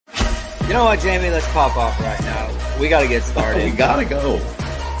You know what, Jamie? Let's pop off right now. We got to get started. We got to go.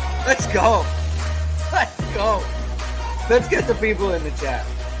 Let's go. Let's go. Let's get the people in the chat.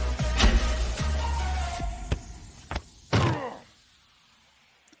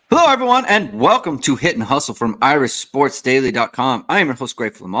 Hello, everyone, and welcome to Hit and Hustle from irishsportsdaily.com. I am your host,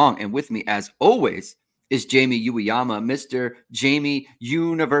 Greg Flamong, and with me, as always, is Jamie Uwayama, Mr. Jamie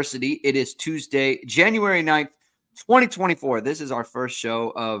University. It is Tuesday, January 9th, 2024. This is our first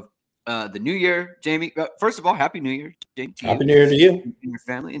show of the new year. Jamie, first of all, Happy New Year, Jamie. Happy New Year to you and your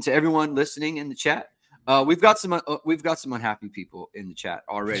family, and to everyone listening in the chat. We've got some unhappy people in the chat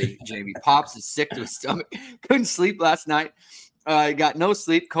already. Jamie Pops is sick to his stomach. Couldn't sleep last night. Got no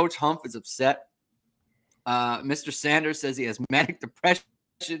sleep. Coach Humph is upset. Mr. Sanders says he has manic depression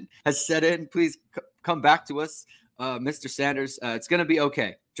has set in. Please come back to us, Mr. Sanders. It's gonna be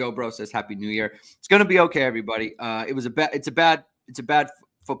okay. Joe Bro says Happy New Year. It's gonna be okay, everybody. It's a bad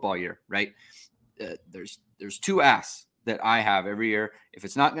football year, right? There's two asks that I have every year. If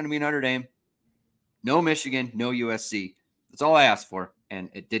it's not gonna be Notre Dame, no Michigan, no USC. That's all I asked for,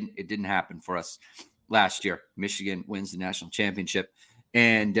 and it didn't happen for us last year. Michigan wins the national championship,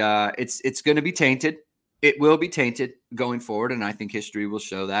 and it's going to be tainted. It will be tainted going forward, and I think history will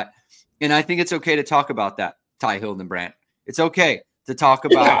show that. And I think it's okay to talk about that, Ty Hildenbrand. It's okay to talk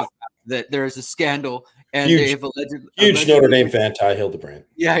about that there is a scandal, and they've allegedly Notre Dame fan, Ty Hildenbrand.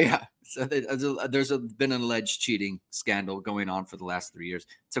 Yeah. So there's been an alleged cheating scandal going on for the last 3 years.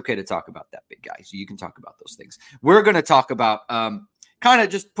 It's okay to talk about that, big guy. So you can talk about those things. We're going to talk about kind of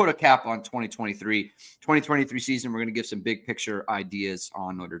just put a cap on 2023 season. We're going to give some big picture ideas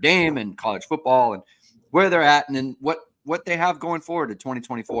on Notre Dame and college football and where they're at, and then what they have going forward in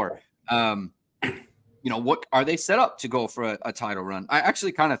 2024. What are they set up to go for a title run? I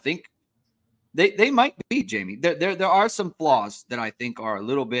actually kind of think they might be, Jamie. There are some flaws that I think are a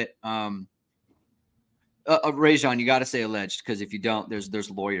little bit Rajon, you got to say alleged, because if you don't, there's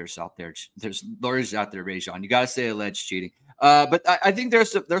lawyers out there. There's lawyers out there, Rajon. You got to say alleged cheating. But I think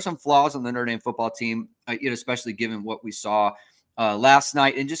there's some flaws on the Notre Dame football team, especially given what we saw last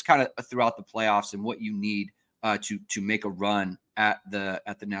night and just kind of throughout the playoffs and what you need to make a run at the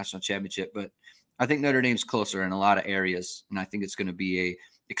national championship. But I think Notre Dame's closer in a lot of areas, and I think it's going to be a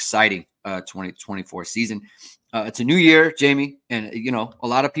exciting 2024 season. It's a new year, Jamie, and a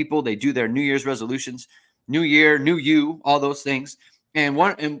lot of people, they do their New Year's resolutions, new year, new you, all those things. And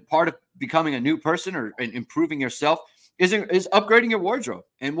part of becoming a new person or improving yourself is upgrading your wardrobe.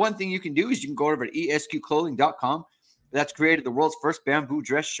 And one thing you can do is you can go over to esqclothing.com. That's created the world's first bamboo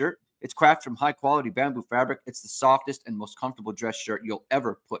dress shirt. It's crafted from high-quality bamboo fabric. It's the softest and most comfortable dress shirt you'll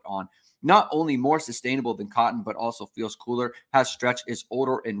ever put on. Not only more sustainable than cotton, but also feels cooler, has stretch, is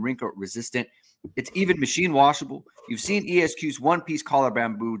odor and wrinkle resistant. It's even machine washable. You've seen ESQ's one-piece collar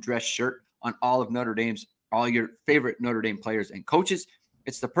bamboo dress shirt on all your favorite Notre Dame players and coaches.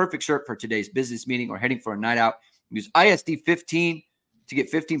 It's the perfect shirt for today's business meeting or heading for a night out. Use ISD15 to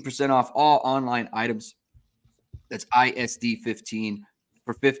get 15% off all online items. That's ISD15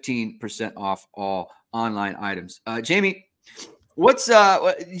 for 15% off all online items. Jamie, do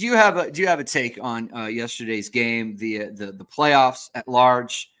you have a take on yesterday's game, the playoffs at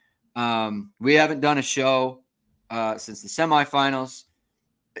large? We haven't done a show since the semifinals.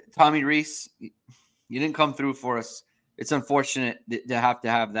 Tommy Rees, you didn't come through for us. It's unfortunate to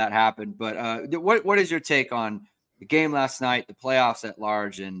have that happen. But what is your take on the game last night, the playoffs at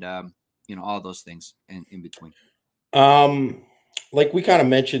large, and all those things in between? Like we kind of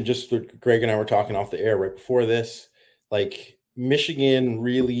mentioned, just Greg and I were talking off the air right before this, like Michigan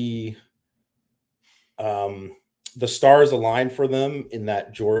really, the stars aligned for them in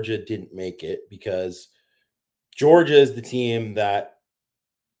that Georgia didn't make it, because Georgia is the team that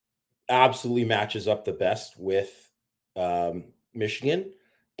absolutely matches up the best with Michigan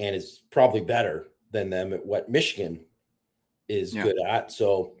and is probably better than them at what Michigan is good at.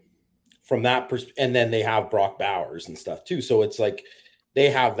 So from that perspective, and then they have Brock Bowers and stuff too. So it's like they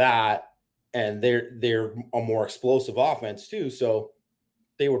have that, and they're a more explosive offense too. So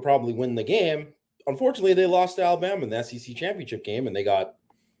they would probably win the game. Unfortunately, they lost to Alabama in the SEC championship game, and they got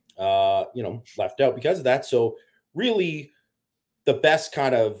left out because of that. So really, the best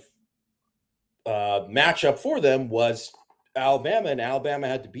kind of matchup for them was Alabama, and Alabama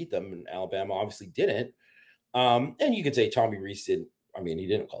had to beat them, and Alabama obviously didn't. And you could say Tommy Rees didn't. I mean, he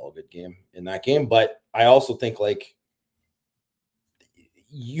didn't call a good game in that game, but I also think like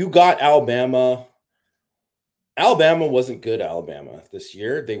you got Alabama. Alabama wasn't good. Alabama this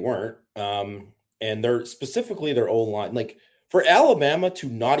year, they weren't. And they're specifically their O-line. Like for Alabama to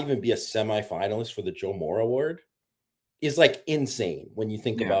not even be a semifinalist for the Joe Moore Award is like insane when you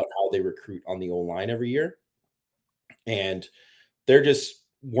think Yeah. about how they recruit on the O-line every year. And they just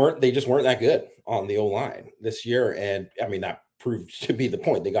weren't that good on the O-line this year. And I mean, that proved to be the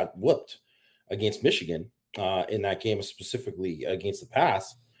point. They got whooped against Michigan in that game, specifically against the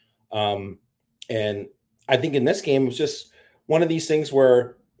pass. And I think in this game, it was just one of these things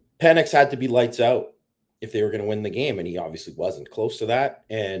where Penix had to be lights out if they were going to win the game. And he obviously wasn't close to that.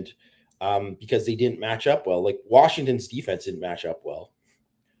 And because they didn't match up well, like Washington's defense didn't match up well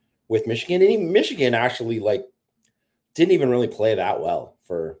with Michigan. And even Michigan actually like didn't even really play that well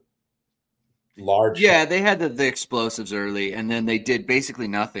for large. Yeah, they had the explosives early, and then they did basically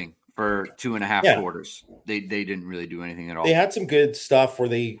nothing for 2.5 quarters. They didn't really do anything at all. They had some good stuff where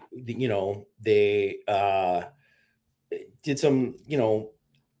they did some,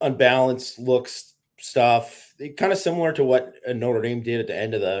 unbalanced looks stuff. Kind of similar to what Notre Dame did at the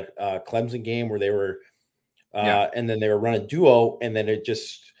end of the Clemson game, where they were, and then they were running duo, and then it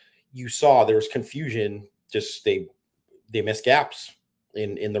just, you saw there was confusion. Just they missed gaps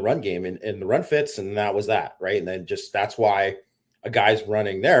in the run game and the run fits, and that was that, right? And then just that's why a guy's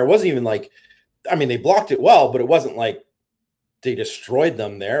running there. It wasn't even like, I mean, they blocked it well, but it wasn't like they destroyed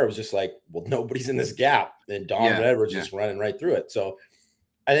them there. It was just like, well, nobody's in this gap, and Donovan Edwards just running right through it. So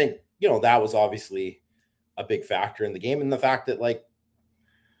I think, that was obviously a big factor in the game. And the fact that, like,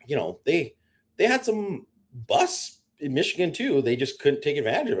 they had some busts in Michigan too. They just couldn't take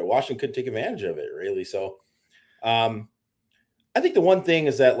advantage of it. Washington couldn't take advantage of it, really. So I think the one thing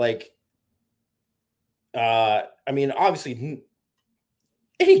is that, like, I mean, obviously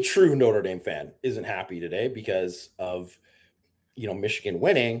any true Notre Dame fan isn't happy today because of, Michigan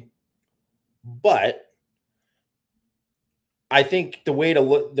winning. But I think the way to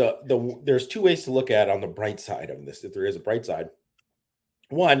look, there's two ways to look at it on the bright side of this, if there is a bright side.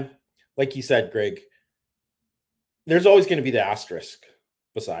 One, like you said, Greg, there's always going to be the asterisk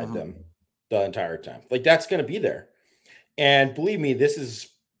beside them the entire time. Like, that's going to be there. And believe me, this is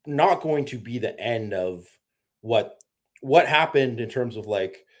not going to be the end of what happened in terms of,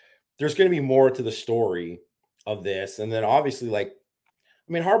 like, there's going to be more to the story of this. And then obviously, like,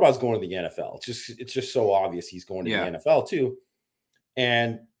 I mean, Harbaugh's going to the NFL. It's just so obvious he's going to the NFL too.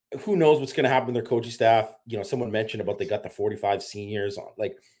 And who knows what's going to happen to their coaching staff. Someone mentioned about they got the 45 seniors on.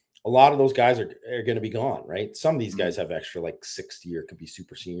 Like, a lot of those guys are going to be gone, right? Some of these guys have extra, like, 60 or could be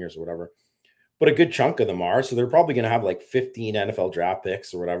super seniors or whatever. But a good chunk of them are. So they're probably going to have like 15 NFL draft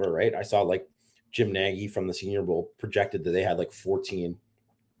picks or whatever, right? I saw like Jim Nagy from the Senior Bowl projected that they had like 14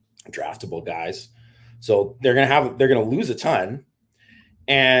 draftable guys. So they're going to lose a ton.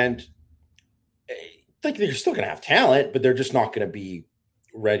 And like, they're still going to have talent, but they're just not going to be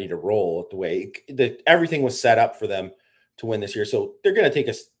ready to roll the way that everything was set up for them to win this year. So they're going to take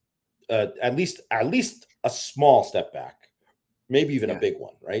at least a small step back, maybe even a big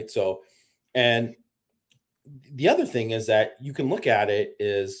one, right? So, and the other thing is that you can look at it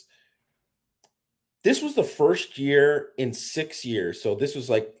is this was the first year in 6 years. So this was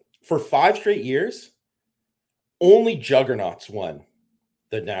like for 5 straight years, only juggernauts won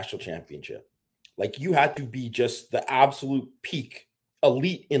the national championship. Like, you had to be just the absolute peak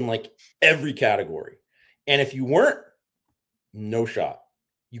elite in like every category. And if you weren't, no shot.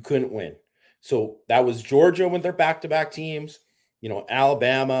 You couldn't win. So that was Georgia with their back-to-back teams,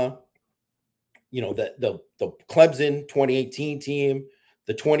 Alabama, the Clemson 2018 team,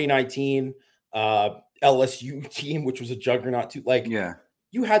 the 2019 LSU team, which was a juggernaut too. Like,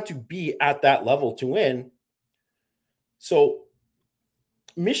 you had to be at that level to win. So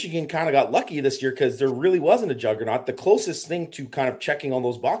Michigan kind of got lucky this year because there really wasn't a juggernaut. The closest thing to kind of checking all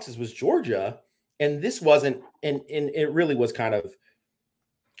those boxes was Georgia. And this wasn't, and it really was kind of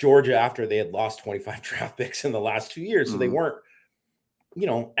Georgia after they had lost 25 draft picks in the last 2 years. So they weren't,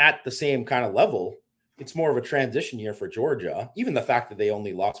 at the same kind of level. It's more of a transition year for Georgia. Even the fact that they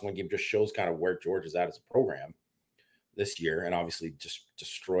only lost one game just shows kind of where Georgia's at as a program this year. And obviously just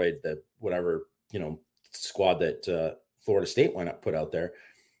destroyed the whatever, squad that Florida State put out there.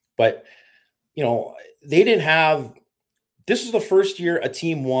 But, they didn't have, this was the first year a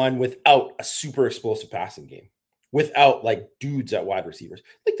team won without a super explosive passing game, without like dudes at wide receivers.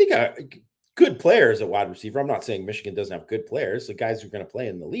 Like, they got good players at wide receiver. I'm not saying Michigan doesn't have good players. The guys who are going to play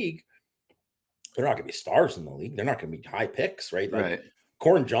in the league, they're not going to be stars in the league. They're not going to be high picks, right? Like,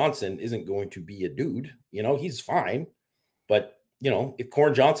 Corn Johnson isn't going to be a dude. He's fine. But, if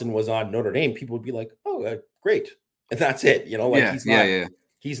Corn Johnson was on Notre Dame, people would be like, oh, great. And that's it.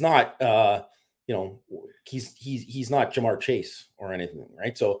 He's not, he's not Jamar Chase or anything,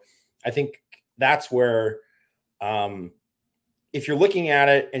 right? So I think that's where, if you're looking at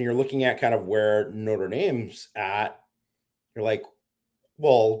it and you're looking at kind of where Notre Dame's at, You're like,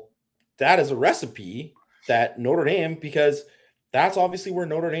 well, that is a recipe that Notre Dame, because that's obviously where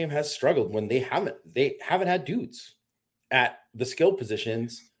Notre Dame has struggled when they haven't had dudes at the skill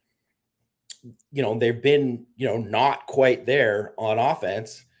positions. They've been, not quite there on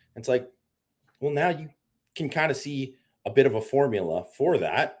offense. It's like, well, now you can kind of see a bit of a formula for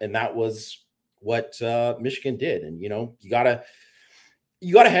that. And that was what Michigan did. And, you gotta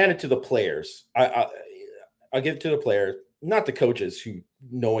hand it to the players. I'll give it to the players, not the coaches who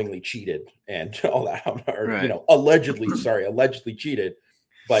knowingly cheated and all that, or, Right. allegedly cheated.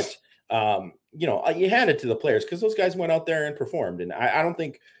 But, you hand it to the players because those guys went out there and performed. And I don't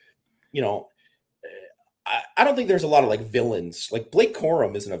think, I don't think there's a lot of like villains. Like Blake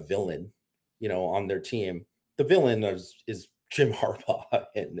Corum isn't a villain, on their team. The villain is Jim Harbaugh,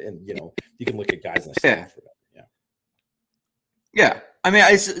 and you can look at guys in the staff for that. Yeah. Yeah. I mean,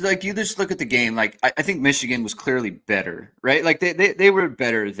 it's like you just look at the game. Like I think Michigan was clearly better, right? Like they were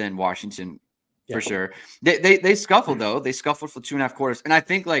better than Washington for sure. They scuffled though. They scuffled for 2.5 quarters, and I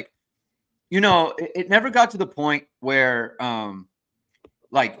think like it never got to the point where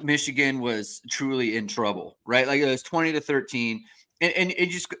like Michigan was truly in trouble, right? Like it was 20-13, and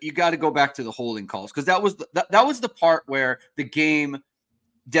you got to go back to the holding calls because that was the part where the game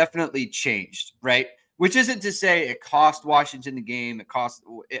definitely changed, right? Which isn't to say it cost Washington the game.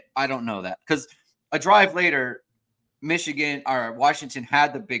 I don't know that because a drive later, Washington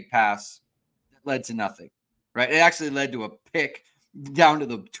had the big pass that led to nothing, right? It actually led to a pick down to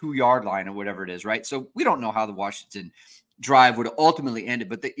the 2-yard line or whatever it is, right? So we don't know how the Washington drive would ultimately end it,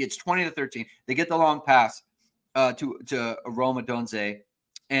 but it's 20-13. They get the long pass to Roma Donze,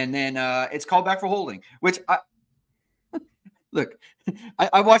 and then it's called back for holding, which I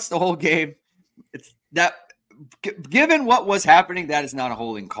watched the whole game. It's that given what was happening, that is not a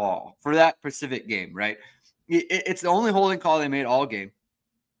holding call for that specific game, right? It's the only holding call they made all game.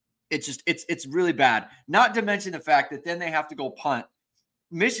 It's just it's really bad. Not to mention the fact that then they have to go punt.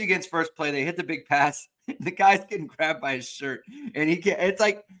 Michigan's first play, they hit the big pass. The guy's getting grabbed by his shirt, and he can't. It's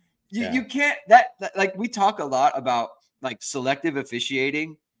like you can't. That like we talk a lot about like selective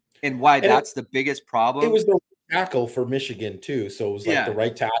officiating and why that's the biggest problem. It was the tackle for Michigan too, so it was like the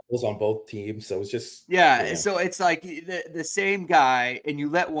right tackles on both teams. So it was just So it's like the same guy, and you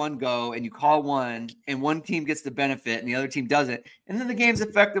let one go, and you call one, and one team gets the benefit, and the other team doesn't, and then the game's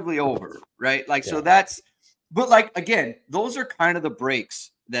effectively over, right? Like so that's, but like again, those are kind of the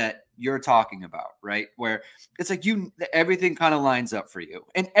breaks that you're talking about, right? Where it's like everything kind of lines up for you,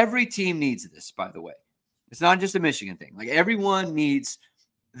 and every team needs this, by the way. It's not just a Michigan thing. Like everyone needs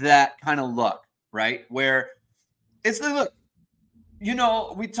that kind of luck, right? Where it's look,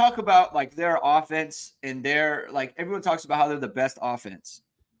 we talk about like their offense and like everyone talks about how they're the best offense.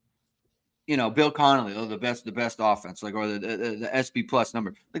 Bill Connolly, the best offense, like or the SP plus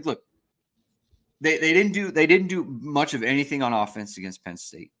number. Like, look, they didn't do much of anything on offense against Penn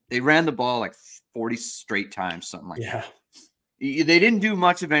State. They ran the ball like 40 straight times, something like that. They didn't do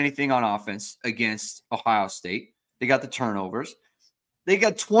much of anything on offense against Ohio State. They got the turnovers. They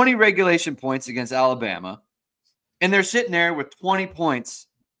got 20 regulation points against Alabama. And they're sitting there with 20 points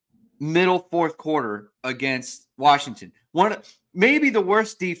middle fourth quarter against Washington. Maybe the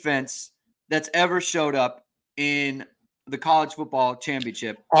worst defense that's ever showed up in the college football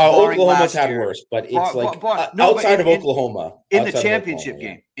championship. Oklahoma's had worse, but it's outside of Oklahoma. In the championship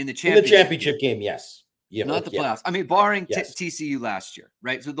game. In the championship game, yes. Yeah, not the playoffs. I mean, barring TCU last year,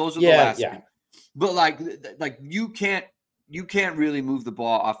 right? So those are the last two. But like you can't really move the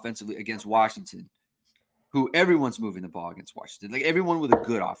ball offensively against Washington, who everyone's moving the ball against Washington. Like everyone with a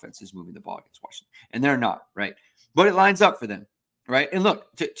good offense is moving the ball against Washington, and they're not, right? But it lines up for them, right? And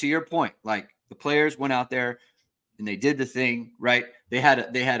look, to your point, like the players went out there and they did the thing, right? They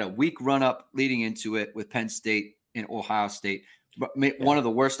had a weak run up leading into it with Penn State and Ohio State, one of the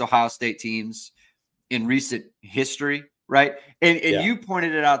worst Ohio State teams in recent history, right? And you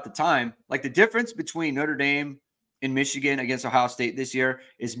pointed it out at the time, like the difference between Notre Dame and Michigan against Ohio State this year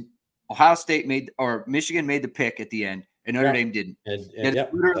is Michigan made the pick at the end, and Notre Dame didn't. And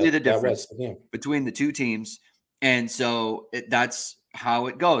literally the difference between the two teams. And so that's how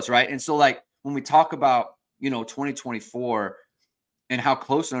it goes, right? And so like when we talk about 2024 and how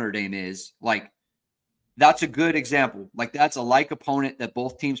close Notre Dame is, like that's a good example. Like that's a like opponent that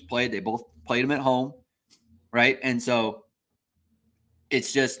both teams played. They both played them at home, right? And so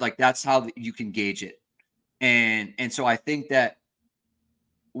it's just like that's how you can gauge it. And so I think that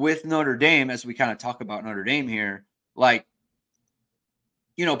with Notre Dame, as we kind of talk about Notre Dame here, like,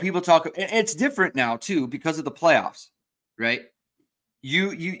 people talk, it's different now too because of the playoffs, right?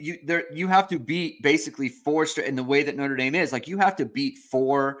 you have to beat basically four straight, in the way that Notre Dame is, like, you have to beat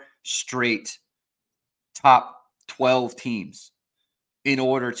four straight top 12 teams in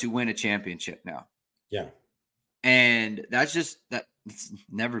order to win a championship now. Yeah. And that's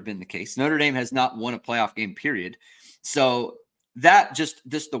never been the case. Notre Dame has not won a playoff game, period. So that just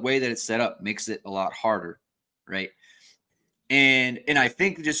the way that it's set up makes it a lot harder, right? And I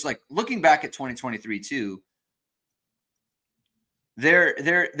think just like looking back at 2023 too,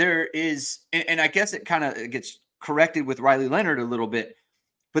 there is, and I guess it kind of gets corrected with Riley Leonard a little bit,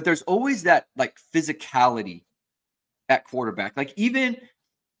 but there's always that like physicality at quarterback. Like even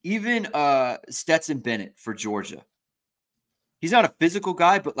Stetson Bennett for Georgia. He's not a physical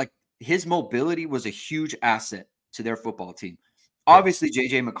guy, but like his mobility was a huge asset to their football team. Obviously,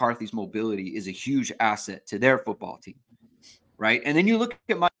 JJ McCarthy's mobility is a huge asset to their football team, right? And then you look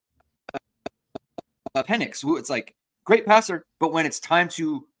at Penix, who it's like great passer, but when it's time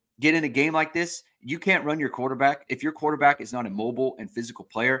to get in a game like this, you can't run your quarterback. If your quarterback is not a mobile and physical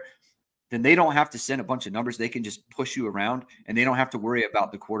player, then they don't have to send a bunch of numbers. They can just push you around, and they don't have to worry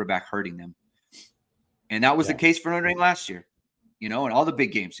about the quarterback hurting them. And that was the case for Notre Dame last year, you know, in all the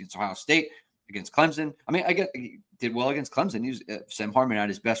big games against Ohio State, against Clemson. I mean, he did well against Clemson. He was Sam Hartman had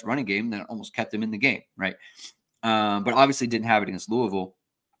his best running game that almost kept him in the game, right? But obviously didn't have it against Louisville.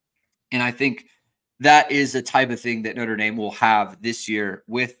 And I think that is a type of thing that Notre Dame will have this year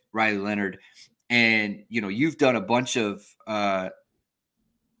with Riley Leonard. And, you know, you've done a bunch of,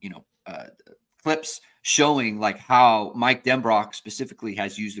 clips showing like how Mike Denbrock specifically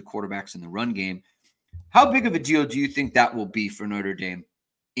has used the quarterbacks in the run game. How big of a deal do you think that will be for Notre Dame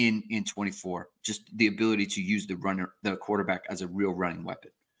in 24? Just the ability to use the quarterback as a real running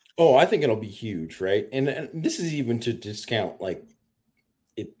weapon. Oh, I think it'll be huge, right? And this is even to discount like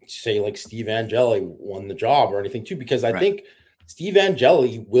like Steve Angeli won the job or anything too, because I think Steve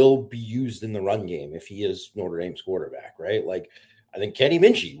Angeli will be used in the run game if he is Notre Dame's quarterback, right? Like I think Kenny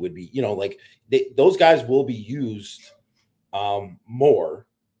Minchie would be, you know, like those guys will be used more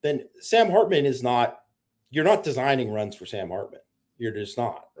than Sam Hartman is not. You're not designing runs for Sam Hartman. You're just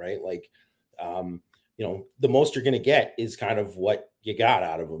not, right? Like, you know, the most you're going to get is kind of what you got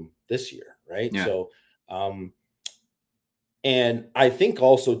out of him this year, right? Yeah. So, and I think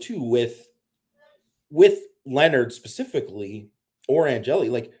also too with Leonard specifically or Angeli,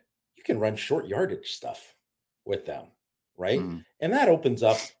 like you can run short yardage stuff with them, right? Mm. And that opens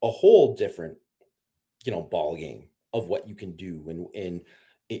up a whole different, you know, ball game of what you can do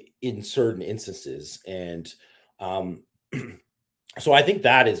in certain instances. And so I think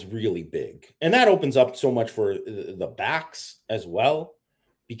that is really big. And that opens up so much for the backs as well,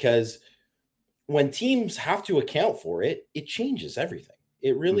 because when teams have to account for it, it changes everything.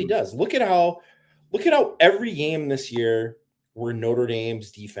 It really does. Look at how every game this year where Notre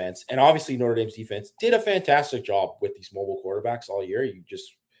Dame's defense, and obviously Notre Dame's defense did a fantastic job with these mobile quarterbacks all year.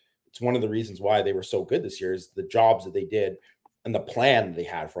 It's one of the reasons why they were so good this year is the jobs that they did and the plan they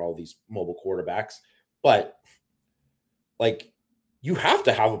had for all these mobile quarterbacks. But like, you have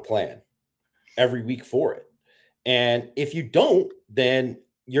to have a plan every week for it. And if you don't, then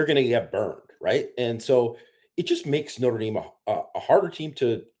you're going to get burned, right? And so it just makes Notre Dame a harder team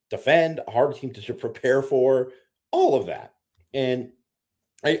to defend, a harder team to prepare for, all of that. And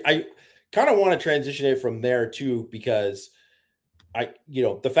I kind of want to transition it from there too, because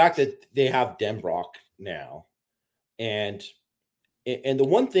the fact that they have Denbrock now, and the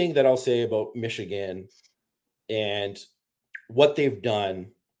one thing that I'll say about Michigan and what they've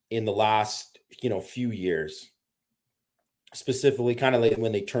done in the last, few years, specifically kind of like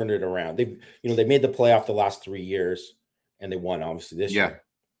when they turned it around, they made the playoff the last 3 years and they won obviously this year.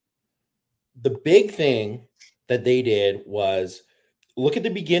 The big thing that they did was look at the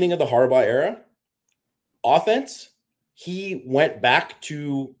beginning of the Harbaugh era offense. He went back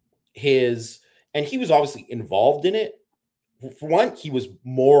to and he was obviously involved in it. For one, he was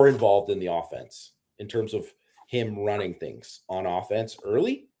more involved in the offense in terms of him running things on offense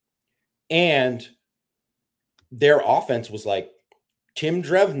early. And their offense was like Tim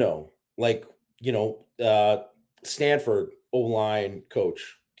Drevno, like, Stanford O-line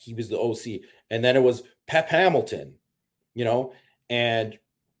coach. He was the OC. And then it was Pep Hamilton, and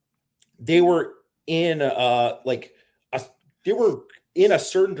they were in they were in a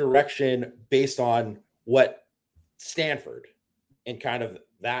certain direction based on what Stanford and kind of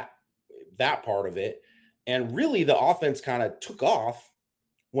that part of it. And really the offense kind of took off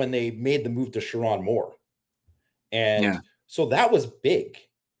when they made the move to Sherrone Moore. And so that was big.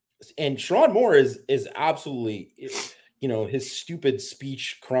 And Sherrone Moore is absolutely, his stupid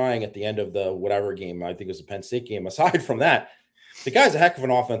speech crying at the end of the whatever game, I think it was a Penn State game. Aside from that, the guy's a heck of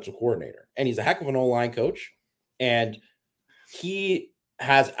an offensive coordinator, and he's a heck of an O-line coach, and he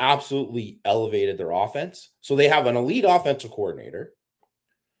has absolutely elevated their offense. So they have an elite offensive coordinator,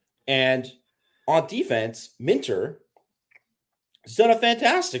 and on defense, Minter has done a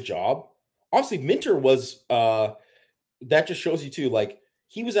fantastic job. Obviously, Minter was that just shows you too, like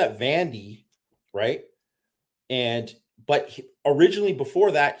he was at Vandy, right? But originally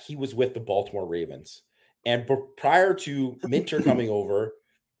before that, he was with the Baltimore Ravens. And prior to Minter coming over,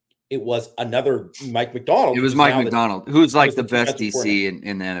 it was another Mike Macdonald. It was Mike Macdonald, who's like the best DC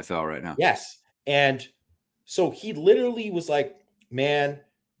in the NFL right now. Yes. And so he literally was like, man,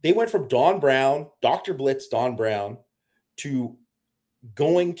 they went from Don Brown, Dr. Blitz, Don Brown, to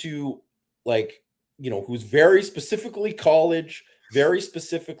going to like, who's very specifically college, very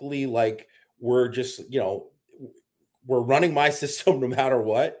specifically like, we're just, we're running my system no matter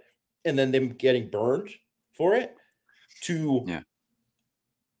what. And then them getting burned for it, to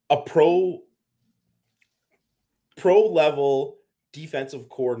a pro level defensive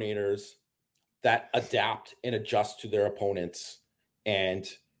coordinators that adapt and adjust to their opponents and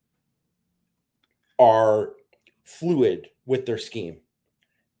are fluid with their scheme.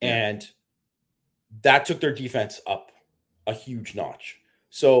 And that took their defense up a huge notch.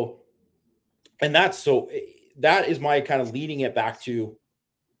 So that is my kind of leading it back to,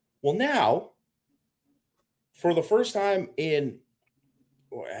 well, now for the first time in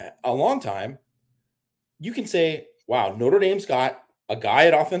a long time, you can say, wow, Notre Dame's got a guy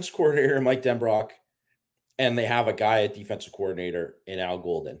at offensive coordinator, Mike Denbrock, and they have a guy at defensive coordinator in Al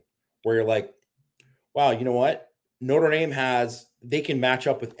Golden, where you're like, wow, you know what? Notre Dame they can match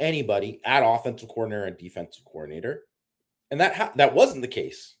up with anybody at offensive coordinator and defensive coordinator. And that wasn't the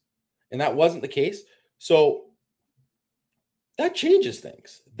case. So that changes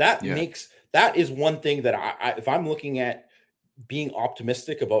things. That is one thing that I if I'm looking at being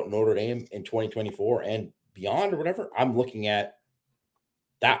optimistic about Notre Dame in 2024 and beyond or whatever, I'm looking at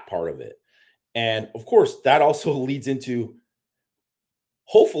that part of it. And of course, that also leads into,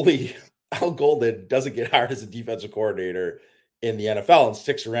 hopefully Al Golden doesn't get hired as a defensive coordinator in the NFL and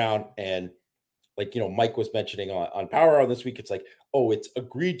sticks around. And like, Mike was mentioning on Power Hour this week, it's like, oh, it's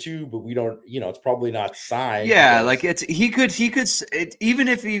agreed to, but we don't, it's probably not signed. Yeah, like he could even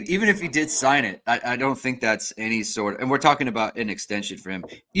if he did sign it, I don't think that's any sort of, and we're talking about an extension for him.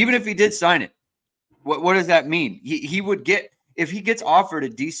 Even if he did sign it, what does that mean? He would get, if he gets offered a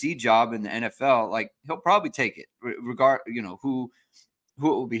DC job in the NFL, like he'll probably take it. Who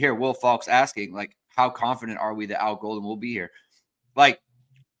will be here? Will Falk's asking, like, how confident are we that Al Golden will be here? Like,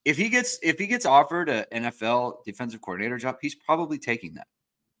 if he gets offered an NFL defensive coordinator job, he's probably taking that,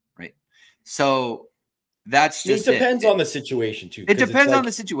 right? So that's just it depends on the situation too. It depends on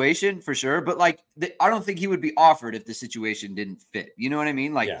the situation for sure, but like I don't think he would be offered if the situation didn't fit. You know what I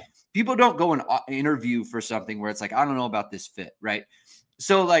mean? Like people don't go and interview for something where it's like, I don't know about this fit, right?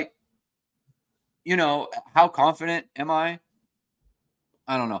 So like, how confident am I?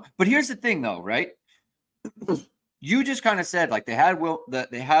 I don't know. But here's the thing though, right? You just kind of said like they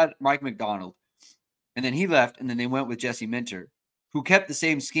had Mike Macdonald, and then he left, and then they went with Jesse Minter, who kept the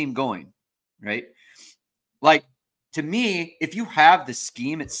same scheme going, right? Like, to me, if you have the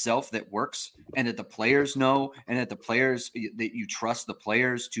scheme itself that works, and that the players know, and that you trust the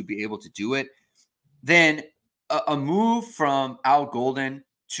players to be able to do it, then a move from Al Golden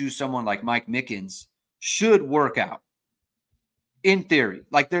to someone like Mike Mickens should work out. In theory,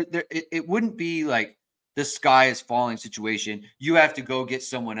 like it wouldn't be like the sky is falling situation. You have to go get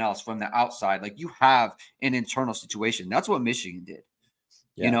someone else from the outside. Like you have an internal situation. That's what Michigan did.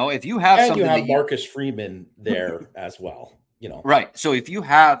 Yeah. If you have something, you have Marcus Freeman there as well. Right. So if you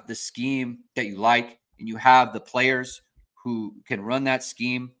have the scheme that you like, and you have the players who can run that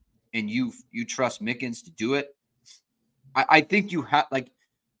scheme, and you trust Mickens to do it, I think you have, like,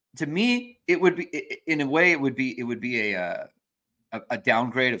 to me, it would be, in a way, it would be a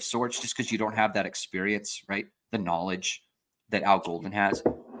downgrade of sorts, just because you don't have that experience, right? The knowledge that Al Golden has.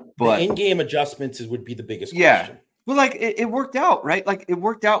 But the in-game adjustments would be the biggest question. Well, like it worked out, right? Like it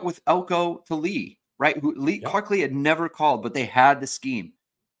worked out with Elko to Lee, right? Clark Lee had never called, but they had the scheme,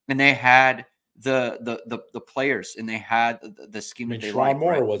 and they had the players, and they had the scheme. I mean, Sean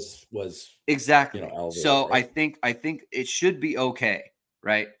Moore was exactly. So right? I think it should be okay,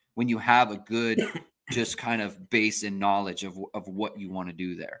 right? When you have a good just kind of base and knowledge of what you want to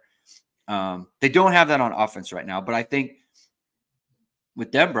do there. They don't have that on offense right now, but I think with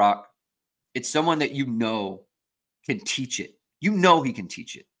Denbrock, it's someone that can teach it. He can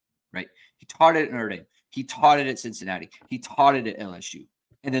teach it, right? He taught it at Notre Dame. He taught it at Cincinnati. He taught it at LSU.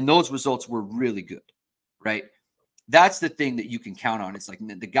 And then those results were really good, right? that's the thing that you can count on. It's like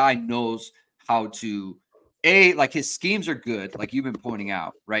the guy knows how to, like his schemes are good, like you've been pointing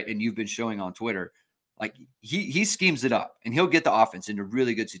out, right? And you've been showing on Twitter. Like he schemes it up and he'll get the offense into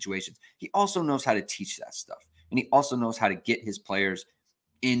really good situations. He also knows how to teach that stuff. And he also knows how to get his players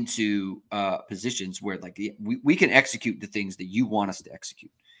into positions where like we can execute the things that you want us to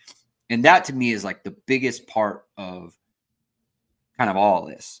execute. And that to me is like the biggest part of kind of all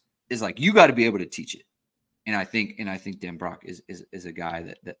this is like, you got to be able to teach it. And I think Dan Brock is a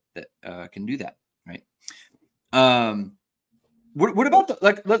guy that can do that. Right. What about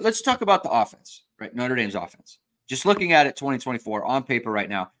let's talk about the offense, right? Notre Dame's offense. Just looking at it 2024 on paper right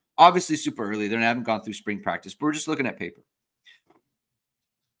now, obviously super early. They haven't gone through spring practice, but we're just looking at paper.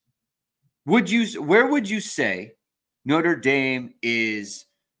 Where would you say Notre Dame is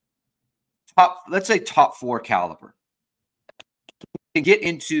let's say top 4 caliber? To get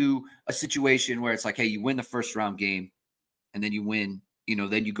into a situation where it's like, hey, you win the first round game and then you win,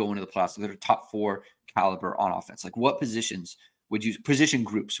 then you go into the playoffs. They're top 4 caliber on offense. Like what position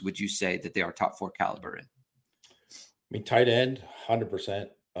groups would you say that they are top 4 caliber in? I mean, tight end, 100%.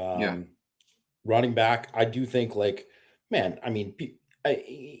 Running back, I do think man, I mean,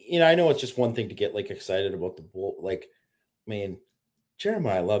 I know it's just one thing to get excited about the bull.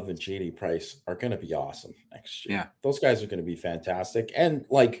 Jeremiah Love and J.D. Price are going to be awesome next year. Yeah. Those guys are going to be fantastic. And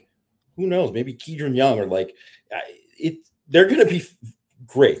who knows, maybe Keedron Young or they're going to be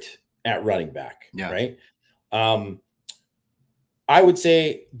great at running back. Yeah. Right. I would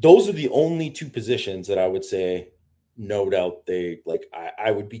say those are the only 2 positions that I would say, no doubt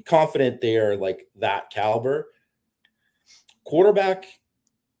I would be confident they are that caliber. Quarterback,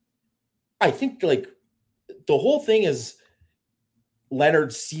 I think the whole thing is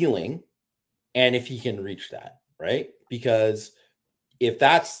Leonard's ceiling and if he can reach that, right? Because if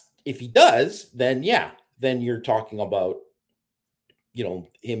he does, then then you're talking about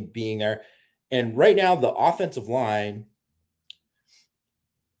him being there. And right now the offensive line,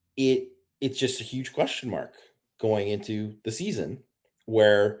 it's just a huge question mark going into the season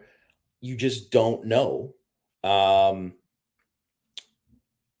where you just don't know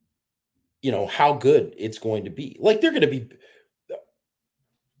how good it's going to be.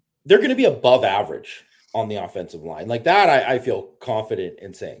 They're going to be above average on the offensive line. Like that, I feel confident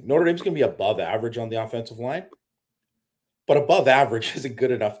in saying. Notre Dame's going to be above average on the offensive line, but above average isn't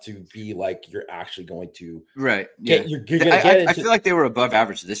good enough to be you're actually going to get. You're going to get. I feel like they were above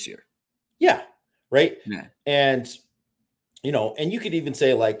average this year. Yeah, right. Yeah. And and you could even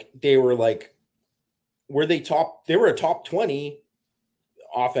say they were were they top? They were a top 20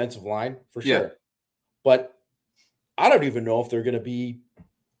 offensive line for sure. Yeah. But I don't even know if they're going to be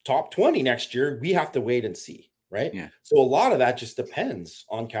top 20 next year. We have to wait and see, right? Yeah. So a lot of that just depends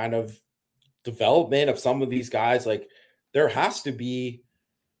on kind of development of some of these guys. There has to be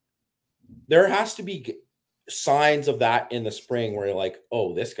signs of that in the spring where you're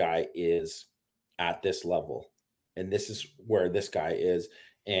oh, this guy is at this level and this is where this guy is.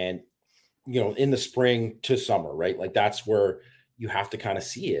 And, in the spring to summer, right? That's where you have to kind of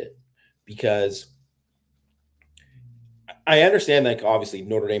see it, because I understand obviously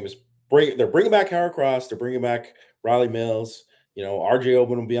Notre Dame is they're bringing back Howard Cross, they're bringing back Riley Mills, RJ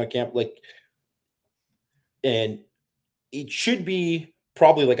Oben will be on camp, and it should be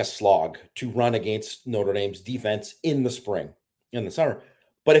probably a slog to run against Notre Dame's defense in the spring, in the summer.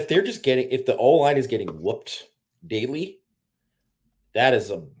 But if the O-line is getting whooped daily, that is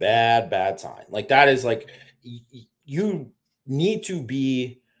a bad sign. That is you need to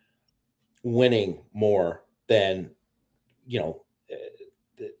be winning more than,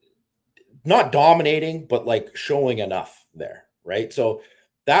 not dominating, but showing enough there. Right. So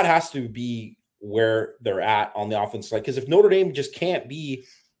that has to be where they're at on the offense. Because if Notre Dame just can't be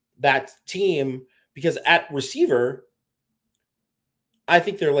that team, because at receiver, I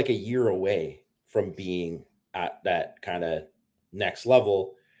think they're a year away from being at that kind of next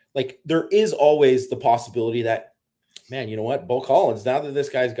level. There is always the possibility that, man, you know what, Bo Collins, now that this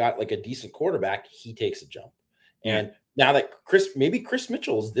guy's got a decent quarterback, he takes a jump. Yeah. And now that Chris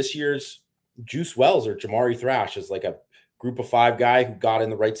Mitchell is this year's Juice Wells or Jamari Thrash is a group of 5 guy who got in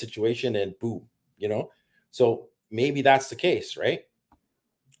the right situation and boom, so maybe that's the case, right?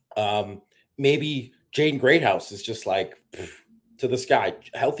 Maybe Jaden Greathouse is just to the sky,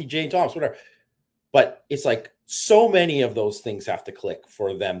 healthy Jane Thomas, whatever. But it's so many of those things have to click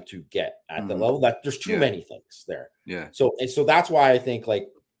for them to get at the level that there's too many things there. Yeah. So that's why I think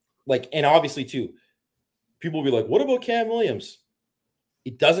and obviously too, people will be what about Cam Williams?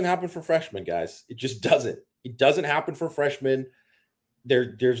 It doesn't happen for freshmen, guys. It just doesn't. It doesn't happen for freshmen.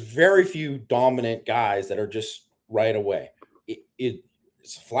 There's very few dominant guys that are just right away. It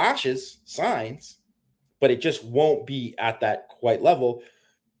flashes, signs, but it just won't be at that quite level.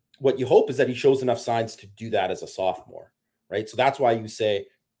 What you hope is that he shows enough signs to do that as a sophomore, right? So that's why you say,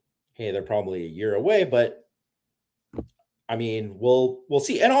 hey, they're probably a year away, but I mean, we'll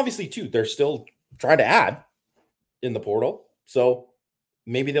see. And obviously, too, they're still trying to add in the portal. So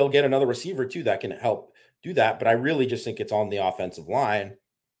maybe they'll get another receiver, too, that can help do that. But I really just think it's on the offensive line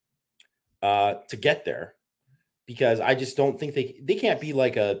to get there, because I just don't think they can't be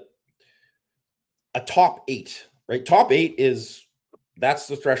like a top 8, right? Top 8 that's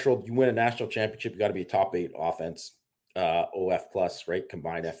the threshold. You win a national championship, you got to be a top 8 offense, OF plus, right?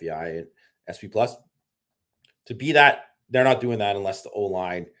 Combined FEI and SP plus. To be that, they're not doing that unless the O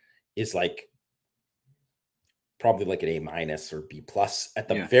line is like probably like an A- or B plus at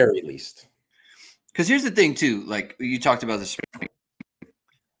the very least. Because here's the thing too, like you talked about the spring.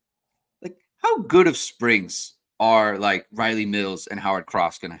 Like, how good of springs are like Riley Mills and Howard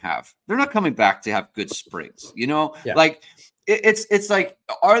Cross going to have? They're not coming back to have good springs, you know? Yeah. Like it's like,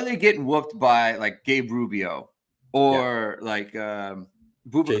 are they getting whooped by like Gabe Rubio or like Boubacar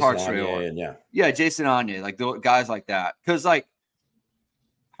Traore? Jason Anye, like the guys like that. Because like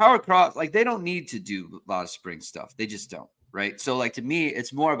Howard Cross, like they don't need to do a lot of spring stuff. They just don't, right? So like to me,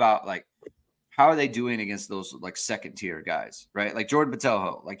 it's more about like, how are they doing against those like second tier guys, right? Like Jordan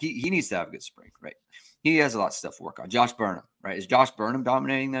Botelho, like he needs to have a good spring, right? He has a lot of stuff to work on. Josh Burnham, right? Is Josh Burnham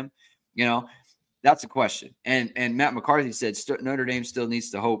dominating them? You know, that's a question. And Matt McCarthy said Notre Dame still needs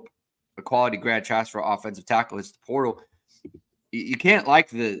to hope a quality grad transfer offensive tackle hits the portal. You can't like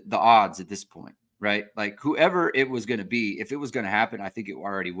the odds at this point, right? Like whoever it was going to be, if it was going to happen, I think it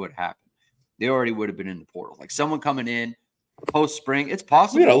already would happen. They already would have been in the portal. Like someone coming in post spring, it's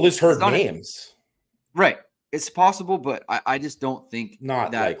possible. You know, list her names. Right. It's possible, but I just don't think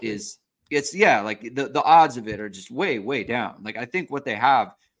not that likely. It's like the odds of it are just way, way down. Like I think what they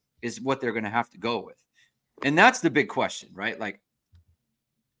have is what they're going to have to go with. And that's the big question, right? Like,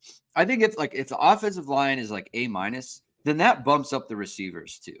 I think it's like, if the offensive line is like A-, then that bumps up the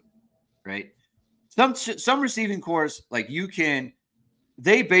receivers too, right? Some receiving cores, like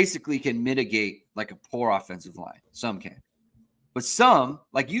they basically can mitigate like a poor offensive line. Some can. But some,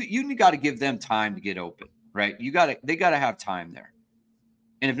 like you got to give them time to get open, right? They got to have time there.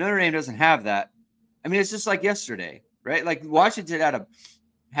 And if Notre Dame doesn't have that, I mean, it's just like yesterday, right? Like Washington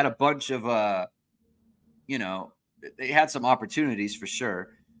had a bunch of, they had some opportunities for sure,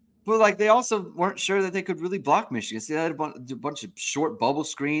 but like they also weren't sure that they could really block Michigan. So they had a bunch of short bubble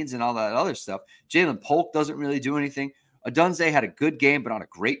screens and all that other stuff. Jalen Polk doesn't really do anything. Adunze had a good game, but not a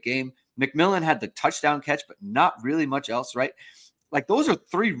great game. McMillan had the touchdown catch, but not really much else, right? Like those are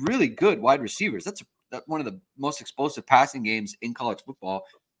 3 really good wide receivers. That's one of the most explosive passing games in college football,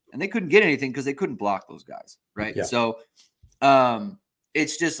 and they couldn't get anything because they couldn't block those guys, right? Yeah. So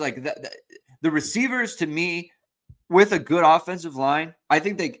it's just like the receivers to me with a good offensive line, I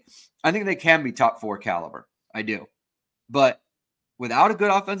think they can be top 4 caliber. I do, but without a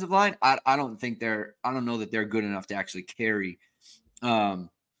good offensive line, I don't know that they're good enough to actually carry, kind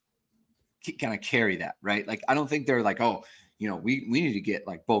of carry that, right? Like I don't think they're like, oh, we need to get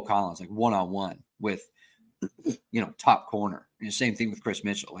like Bo Collins, like one-on-one with, top corner. And the same thing with Chris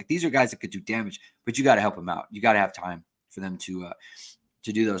Mitchell. Like these are guys that could do damage, but you got to help them out. You got to have time for them to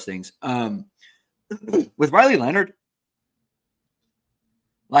do those things. With Riley Leonard,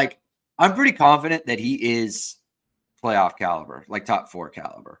 like I'm pretty confident that he is playoff caliber, like top 4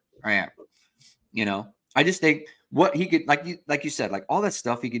 caliber. I am. I just think what he could, like you said, like all that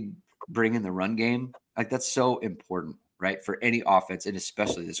stuff he could bring in the run game, like that's so important, right? For any offense, and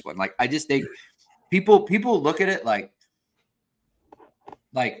especially this one. Like I just think people look at it like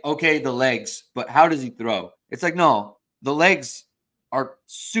okay, the legs, but how does he throw? It's like, no, the legs are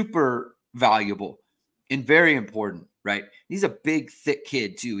super valuable and very important, right? He's a big, thick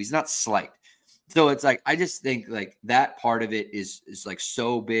kid too. He's not slight. So it's like, I just think like that part of it is like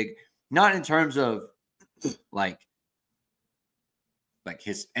so big, not in terms of like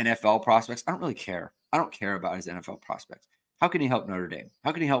his NFL prospects. I don't really care. I don't care about his NFL prospects. How can he help Notre Dame?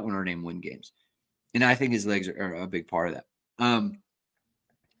 How can he help Notre Dame win games? And I think his legs are a big part of that.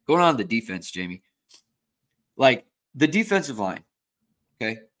 Going on the defense, Jamie, like the defensive line,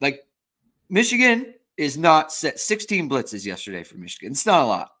 okay? Like Michigan is not set 16 blitzes yesterday for Michigan. It's not a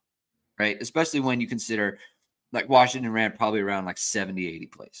lot, right? Especially when you consider like Washington ran probably around like 70, 80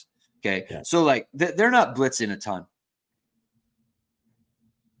 plays. Okay. Yeah. So like they're not blitzing a ton.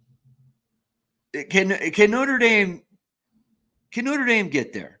 Can Notre Dame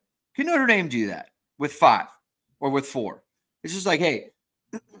get there? Can Notre Dame do that with 5 or with 4? It's just like, hey,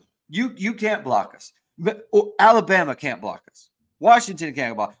 you can't block us. But Alabama can't block us. Washington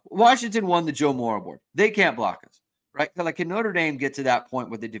can't block. Washington won the Joe Moore Award. They can't block us, right? Like, can Notre Dame get to that point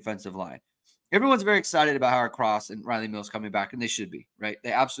with the defensive line? Everyone's very excited about Howard Cross and Riley Mills coming back, and they should be, right?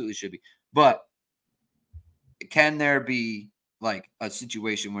 They absolutely should be. But can there be like a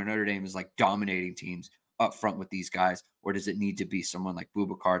situation where Notre Dame is like dominating teams up front with these guys, or does it need to be someone like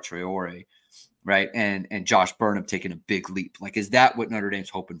Boubacar Traore, right? And Josh Burnham taking a big leap? Like, is that what Notre Dame's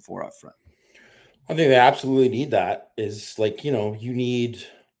hoping for up front? I think they absolutely need that. Is like, you know, you need,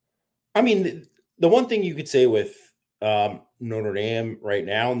 I mean, the one thing you could say with Notre Dame right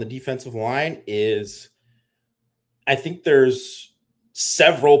now on the defensive line is I think there's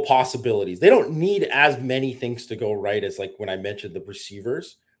several possibilities. They don't need as many things to go right as like when I mentioned the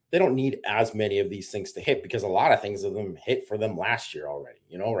receivers. They don't need as many of these things to hit because a lot of things of them hit for them last year already,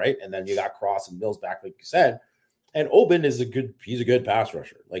 you know, right? And then you got Cross and Mills back, like you said. And Oben is he's a good pass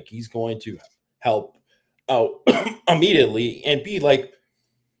rusher. Like, he's going to help out immediately and be like,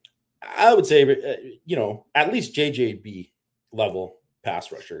 I would say, you know, at least JJB level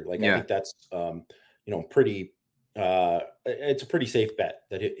pass rusher. Like, I think that's, you know, pretty, it's a pretty safe bet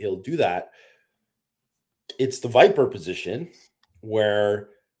that he'll do that. It's the Viper position where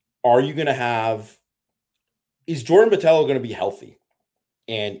is Jordan Botelho going to be healthy?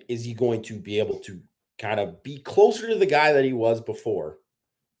 And is he going to be able to kind of be closer to the guy that he was before,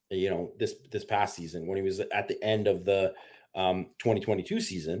 you know, this past season when he was at the end of the 2022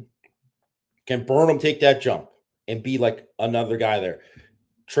 season? Can Burnham take that jump and be like another guy there?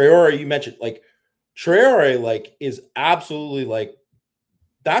 Traore, you mentioned, like, Traore, like, is absolutely like,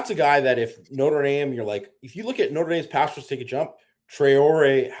 that's a guy that if Notre Dame, you're like, if you look at Notre Dame's pass rush take a jump,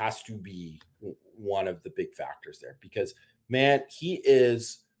 Traore has to be one of the big factors there because, man, he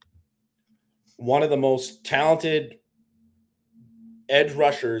is one of the most talented edge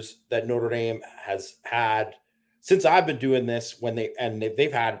rushers that Notre Dame has had since I've been doing this.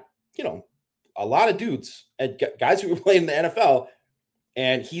 They've had, you know, a lot of dudes and guys who were playing in the NFL,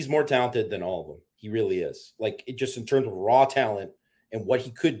 and he's more talented than all of them. He really is. Like, it just in terms of raw talent and what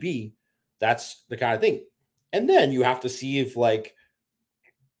he could be, that's the kind of thing. And then you have to see if, like,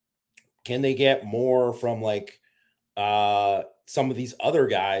 can they get more from like some of these other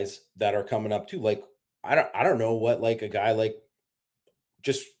guys that are coming up too? Like, I don't know what, like, a guy like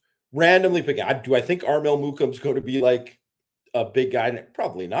just randomly picking. Do I think Armel Mukum's going to be like a big guy?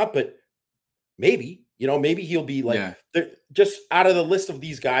 Probably not, but maybe, you know, maybe he'll be like just out of the list of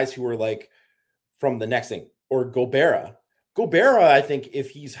these guys who are like from the next thing. Or Gobera, I think if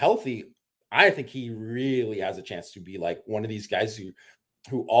he's healthy, I think he really has a chance to be like one of these guys who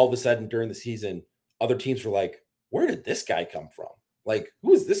all of a sudden during the season, other teams were like, where did this guy come from? Like,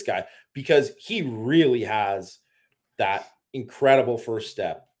 who is this guy? Because he really has that incredible first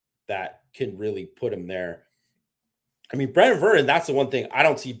step that can really put him there. I mean, Brandon Vernon, that's the one thing I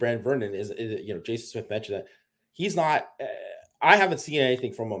don't see. Brandon Vernon is, you know, Jason Smith mentioned that he's not, I haven't seen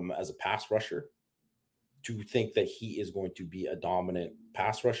anything from him as a pass rusher to think that he is going to be a dominant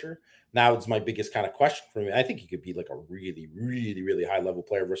pass rusher. Now it's my biggest kind of question for me. I think he could be like a really, really, really high level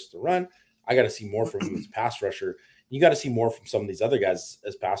player versus the run. I got to see more from him as a pass rusher. You got to see more from some of these other guys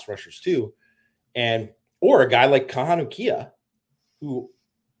as pass rushers too. Or a guy like Kahanu Kia, who,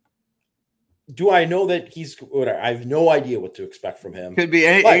 do I know that he's, I have no idea what to expect from him. Could be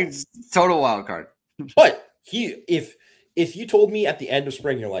a total wild card. But if you told me at the end of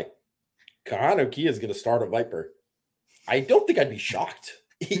spring, you're like, Kahanu Kia is going to start a Viper, I don't think I'd be shocked.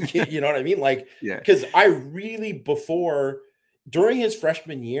 You know what I mean? Like, because I really, during his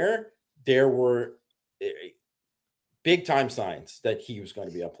freshman year, there were big time signs that he was going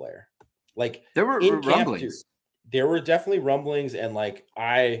to be a player. Like, there were rumblings. There were definitely rumblings, and like,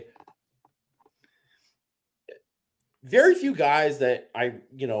 very few guys that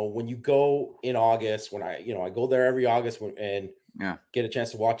you know, when you go in August, when I go there every August and get a chance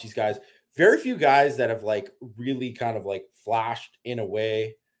to watch these guys, very few guys that have like really kind of like flashed in a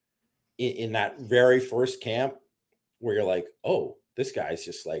way in that very first camp where you're like, oh, this guy's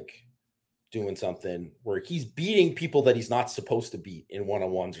just like doing something where he's beating people that he's not supposed to beat in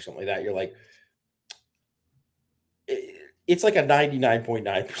one-on-ones or something like that. You're like, it's like a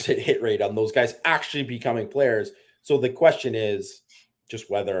 99.9% hit rate on those guys actually becoming players. So the question is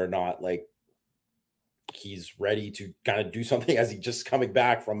just whether or not like he's ready to kind of do something as he's just coming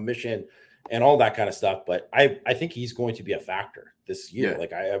back from mission and all that kind of stuff. But I think he's going to be a factor this year.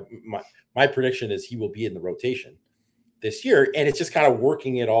 Like, my prediction is he will be in the rotation this year, and it's just kind of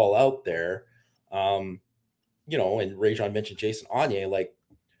working it all out there. You know, and Rajon mentioned Jason Onye. Like,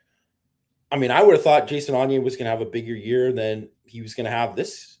 I mean, I would have thought Jason Onye was going to have a bigger year than he was going to have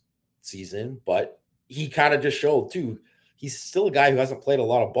this season, but he kind of just showed too. He's still a guy who hasn't played a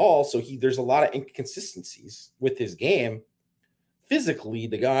lot of ball, so there's a lot of inconsistencies with his game. Physically,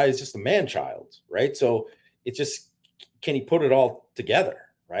 the guy is just a man child, right? So it's just, can he put it all together,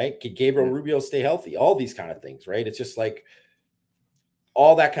 right? Can Gabriel Rubio stay healthy? All these kind of things, right? It's just like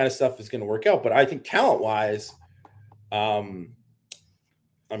all that kind of stuff is going to work out. But I think talent-wise, I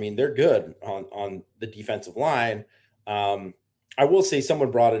mean, they're good on the defensive line. I will say,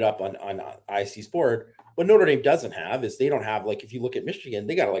 someone brought it up on IC Sport. What Notre Dame doesn't have is, they don't have, like, if you look at Michigan,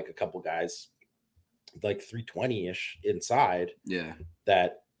 they got like a couple guys like 320-ish inside. Yeah.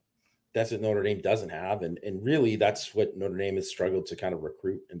 That's what Notre Dame doesn't have. And really, that's what Notre Dame has struggled to kind of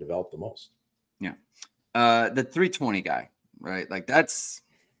recruit and develop the most. Yeah. The 320 guy, right? Like,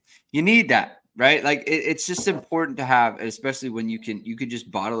 you need that, right? Like, it's just important to have, especially when you can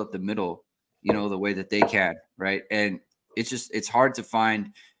just bottle up the middle, the way that they can, right? And it's hard to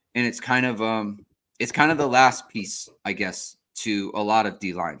find. And it's kind of the last piece, I guess, to a lot of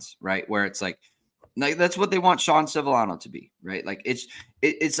D lines, right? Where it's like that's what they want Sean Civillano to be, right? Like, it's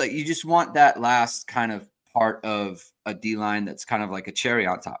like, you just want that last kind of part of a D line that's kind of like a cherry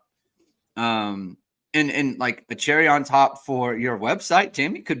on top. And like a cherry on top for your website,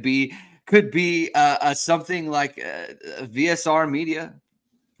 Jamie, could be something like VSR Media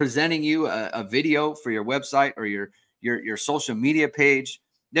presenting you a video for your website or your social media page.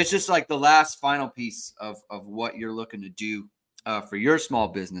 That's just like the last final piece of what you're looking to do for your small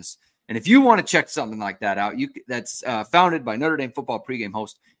business. And if you want to check something like that out, that's founded by Notre Dame football pregame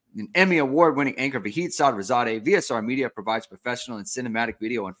host and Emmy award-winning anchor Vahid Sadrazadeh. VSR Media provides professional and cinematic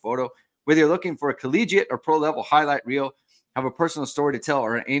video and photo. Whether you're looking for a collegiate or pro-level highlight reel, have a personal story to tell,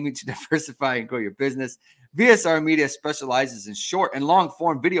 or are aiming to diversify and grow your business, VSR Media specializes in short and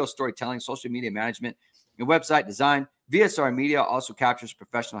long-form video storytelling, social media management, and website design. VSR Media also captures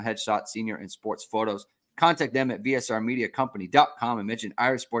professional headshots, senior, and sports photos. Contact them at vsrmediacompany.com and mention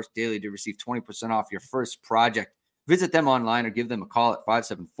Irish Sports Daily to receive 20% off your first project. Visit them online or give them a call at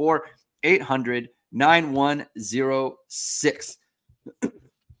 574-800-9106.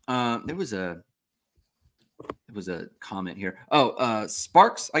 There was a comment here.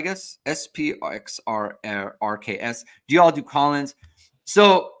 Sparks, I guess, SPXRRKS. Do you all do call-ins?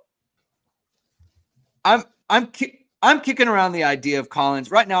 So I'm kicking around the idea of call-ins.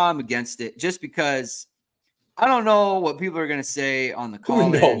 Right now, I'm against it just because I don't know what people are going to say on the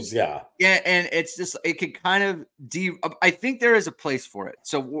call-in. Who knows? Yeah. Yeah, and it's just, it can kind of I think there is a place for it.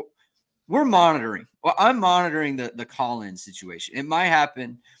 So we're monitoring. Well, I'm monitoring the call-in situation. It might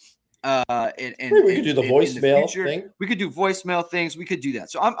happen. We could do the voicemail thing. We could do voicemail things. We could do that.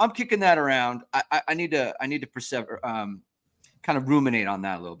 So I'm kicking that around. I need to kind of ruminate on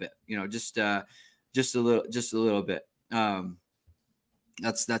that a little bit. Just a little bit.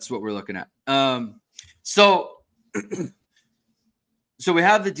 That's what we're looking at. So we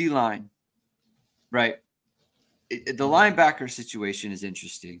have the D line, right? The linebacker situation is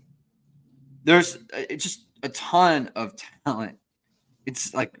interesting. There's just a ton of talent.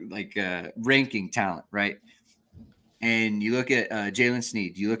 It's like ranking talent, right? And you look at Jalen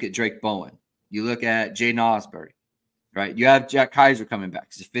Sneed, you look at Drake Bowen, you look at Jaden Osbury, right? You have Jack Kaiser coming back.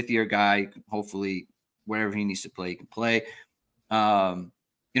 He's a fifth-year guy. Hopefully, wherever he needs to play, he can play.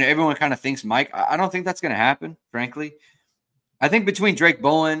 Everyone kind of thinks Mike. I don't think that's going to happen, frankly. I think between Drake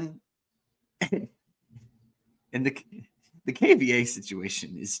Bowen and the KVA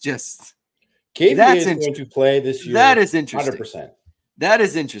situation is just KVA is going to play this year. That is interesting. 100%. That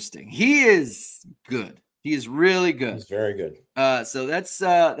is interesting. He is good. He is really good. He's very good. So that's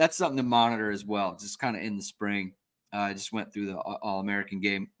something to monitor as well. Just kind of in the spring. I just went through the All-American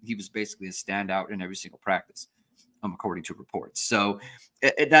game. He was basically a standout in every single practice, according to reports. So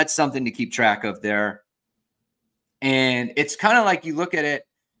that's something to keep track of there. And it's kind of like you look at it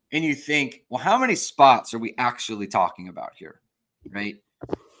and you think, well, how many spots are we actually talking about here, right?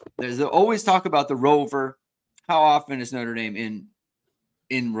 There's always talk about the rover. How often is Notre Dame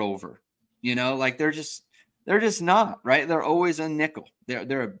in rover? Like they're just not, right? They're always a nickel.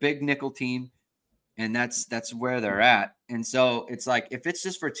 They're a big nickel team, and that's where they're at. And so it's like, if it's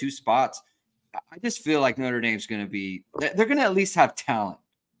just for two spots, I just feel like Notre Dame's going to be, they're going to at least have talent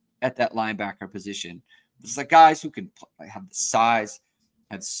at that linebacker position. It's like guys who can have the size,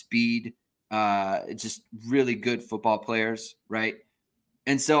 have speed, just really good football players, right?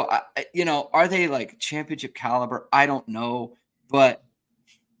 And so, are they like championship caliber? I don't know, but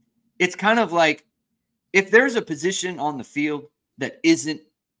it's kind of like, if there's a position on the field that isn't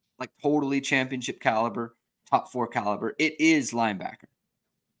like totally championship caliber, top 4 caliber, it is linebacker.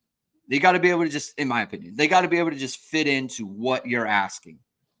 They got to be able to just, in my opinion, they got to be able to just fit into what you're asking.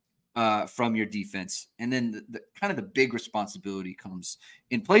 from your defense. And then the kind of the big responsibility comes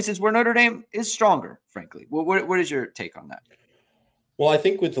in places where Notre Dame is stronger, frankly. Well, what is your take on that? Well, I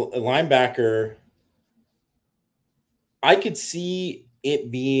think with a linebacker, I could see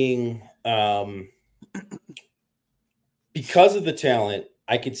it being because of the talent.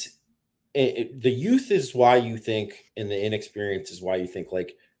 I could the youth is why you think, and the inexperience is why you think,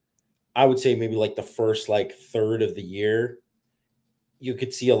 like, I would say maybe like the first like third of the year, you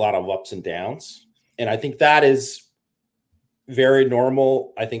could see a lot of ups and downs. And I think that is very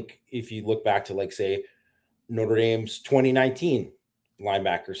normal. I think if you look back to, like, say, Notre Dame's 2019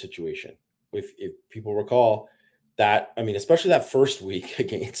 linebacker situation, if people recall that, I mean, especially that first week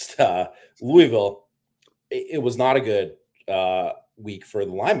against Louisville, it was not a good week for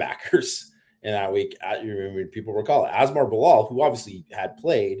the linebackers in that week. I remember people recall Asmar Bilal, who obviously had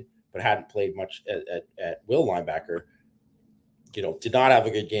played, but hadn't played much at will linebacker, did not have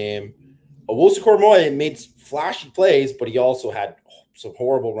a good game. Owusu Cormoy made flashy plays, but he also had some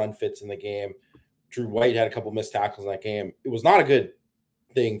horrible run fits in the game. Drew White had a couple missed tackles in that game. It was not a good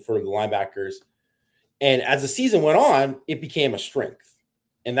thing for the linebackers. And as the season went on, it became a strength.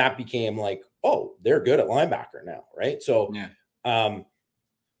 And that became like, oh, they're good at linebacker now, right? So I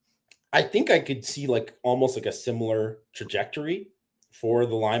think I could see like almost like a similar trajectory for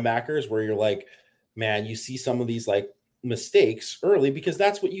the linebackers where you're like, man, you see some of these like mistakes early because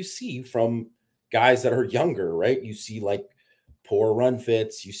that's what you see from guys that are younger, right? You see like poor run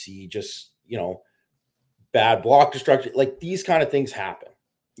fits, you see just, bad block destruction, like these kind of things happen,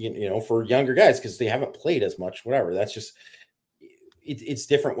 for younger guys because they haven't played as much, whatever. That's just, it's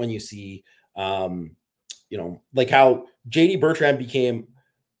different when you see, like how JD Bertrand became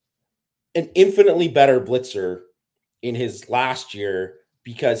an infinitely better blitzer in his last year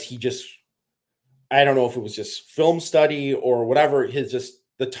because he just, I don't know if it was just film study or whatever,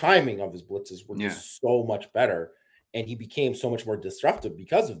 the timing of his blitzes were just so much better. And he became so much more disruptive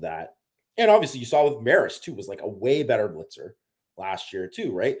because of that. And obviously you saw with Maris too, was like a way better blitzer last year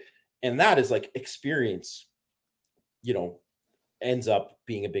too, right? And that is like experience, ends up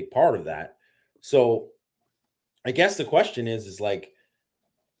being a big part of that. So I guess the question is like,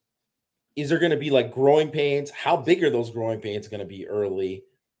 is there going to be like growing pains? How big are those growing pains going to be early?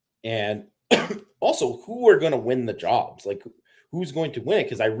 And also, who are going to win the jobs? Like, who's going to win it?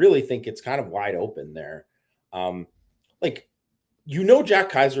 Because I really think it's kind of wide open there. Jack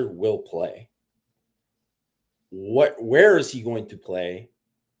Kaiser will play. Where is he going to play?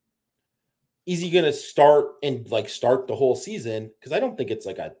 Is he going to start the whole season? Because I don't think it's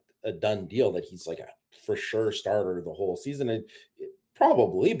like a done deal that he's like a for sure starter the whole season. And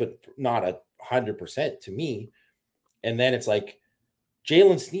probably, but not 100% to me. And then it's like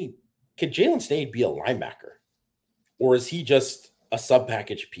Jalen Sneed. Could Jalen Sneed be a linebacker? Or is he just a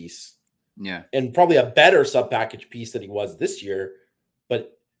sub-package piece? Yeah. And probably a better sub-package piece than he was this year.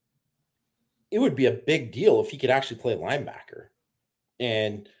 But it would be a big deal if he could actually play linebacker.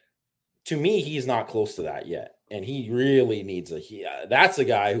 And to me, he's not close to that yet. And he really needs that's a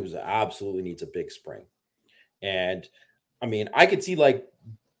guy who's absolutely needs a big spring. And I mean, I could see like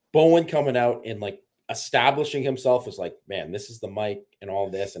Bowen coming out and like establishing himself as like, man, this is the mic and all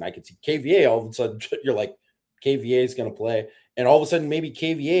this. And I could see KVA all of a sudden, you're like, KVA is going to play. And all of a sudden, maybe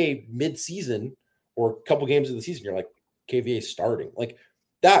KVA mid-season or a couple games of the season, you're like, KVA starting. Like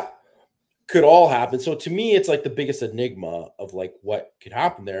that could all happen. So to me, it's like the biggest enigma of like what could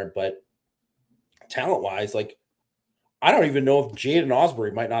happen there. But talent-wise, like, I don't even know if Jaden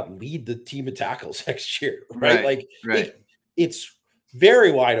Osbury might not lead the team of tackles next year, right? It's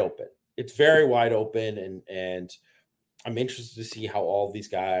very wide open. It's very wide open, and I'm interested to see how all these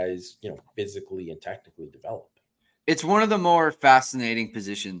guys, physically and technically develop. It's one of the more fascinating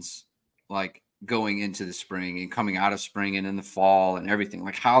positions, like going into the spring and coming out of spring and in the fall and everything,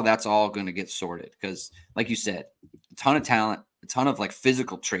 like how that's all going to get sorted. Because, like you said, a ton of talent, a ton of like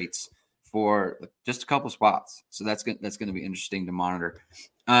physical traits for just a couple spots. So that's going to be interesting to monitor.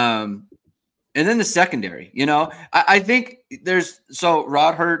 And then the secondary, I think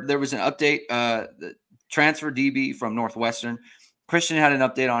Rod Hurd, there was an update, the transfer DB from Northwestern. Christian had an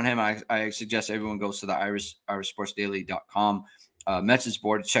update on him. I suggest everyone goes to the irishsportsdaily.com message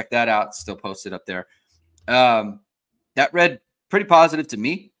board to check that out. It's still posted up there. That read pretty positive to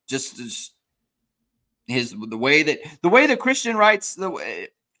me. Just the way that Christian writes,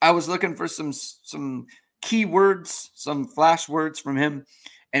 I was looking for some key words, some flash words from him.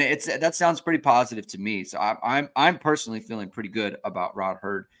 And that sounds pretty positive to me. So I'm personally feeling pretty good about Rod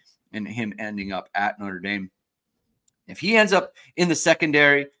Hurd and him ending up at Notre Dame. If he ends up in the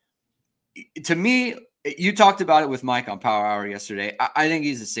secondary, to me, You talked about it with Mike on Power Hour yesterday. I think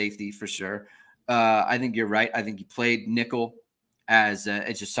he's a safety for sure. I think you're right. I think he played nickel as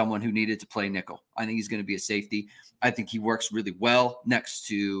it's just someone who needed to play nickel. I think he's going to be a safety. I think he works really well next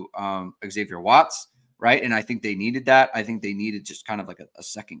to Xavier Watts, right? And I think they needed that. I think they needed just kind of like a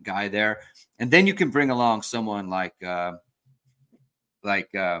second guy there. And then you can bring along someone like Adon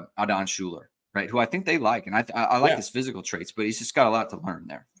Schuler, right? Who I think they like. And I like his physical traits, but he's just got a lot to learn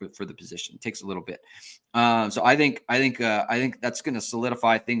there for the position. It takes a little bit. So I think that's going to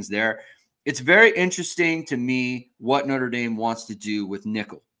solidify things there. It's very interesting to me what Notre Dame wants to do with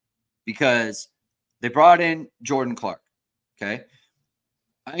nickel, because they brought in Jordan Clark. Okay.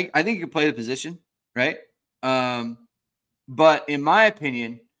 I think he can play the position, right? But in my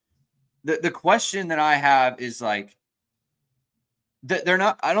opinion, the question that I have is like, they're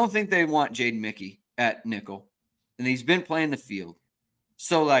not, I don't think they want Jaden Mickey at nickel, and he's been playing the field.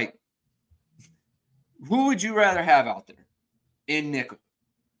 So like, who would you rather have out there in nickel?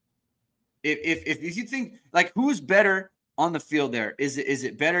 If you think like, who's better on the field there? Is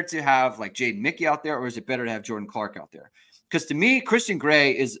it better to have like Jaden Mickey out there, or is it better to have Jordan Clark out there? Because to me, Christian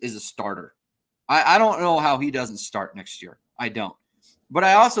Gray is a starter. I don't know how he doesn't start next year. I don't. But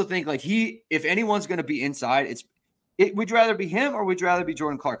I also think like if anyone's going to be inside, would you rather be him or would you rather be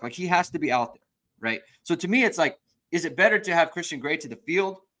Jordan Clark? Like, he has to be out there, right? So to me, it's like, is it better to have Christian Gray to the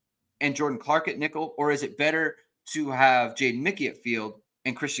field and Jordan Clark at nickel, or is it better to have Jaden Mickey at field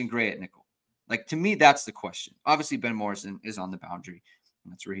and Christian Gray at nickel? Like, to me, that's the question. Obviously, Ben Morrison is on the boundary.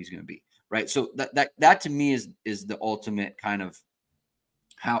 That's where he's going to be, right? So that to me is the ultimate kind of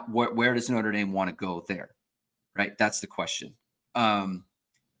where does Notre Dame want to go there, right? That's the question.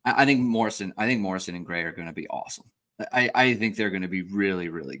 I think Morrison and Gray are going to be awesome. I think they're going to be really,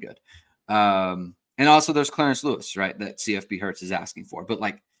 really good. And also there's Clarence Lewis, right? That CFB Hertz is asking for. But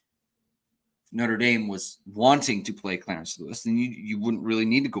like, Notre Dame was wanting to play Clarence Lewis, then you wouldn't really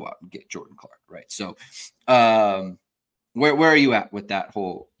need to go out and get Jordan Clark, right? So where are you at with that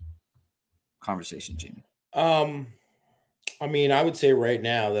whole conversation, Jamie? I mean, I would say right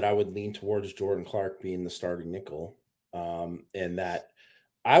now that I would lean towards Jordan Clark being the starting nickel. And that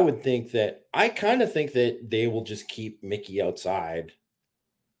I kind of think that they will just keep Mickey outside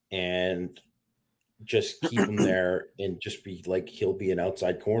and just keep him there and just be like, he'll be an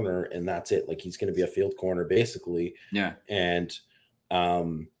outside corner and that's it. Like, he's going to be a field corner basically. Yeah. And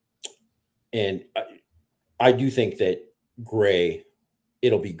I do think that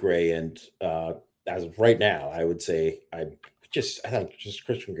it'll be Gray. And as of right now, I would say I think just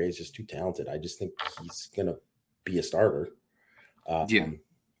Christian Gray is just too talented. I just think he's going to be a starter.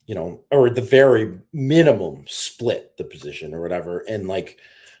 Or at the very minimum split the position or whatever. And like,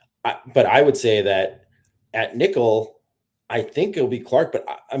 but I would say that at nickel, I think it'll be Clark. But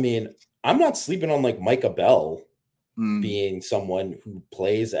I mean, I'm not sleeping on like Micah Bell being someone who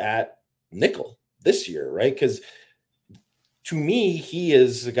plays at nickel this year, right? Because to me, he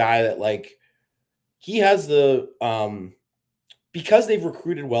is a guy that like, he has the because they've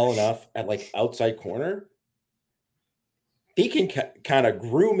recruited well enough at like outside corner, they can kind of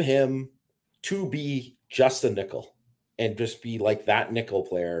groom him to be just a nickel and just be like that nickel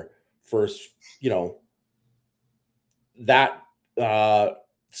player for, that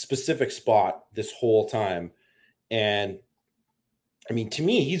specific spot this whole time. And I mean, to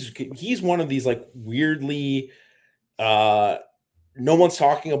me, he's one of these like weirdly, no one's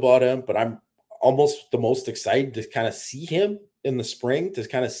talking about him, but I'm almost the most excited to kind of see him in the spring, to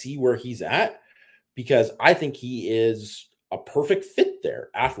kind of see where he's at, because I think he is a perfect fit there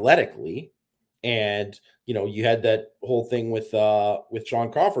athletically. And, you had that whole thing with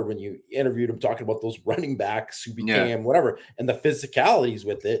Sean Crawford when you interviewed him, talking about those running backs who became whatever, and the physicalities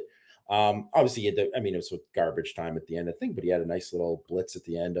with it. Obviously, it was with garbage time at the end of the thing, but he had a nice little blitz at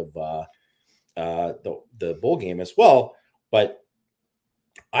the end of the bowl game as well. But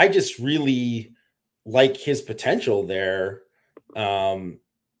I just really like his potential there. And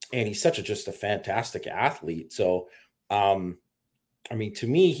he's just a fantastic athlete. So, I mean, to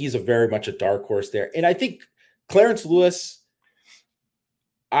me, he's very much a dark horse there. And I think Clarence Lewis,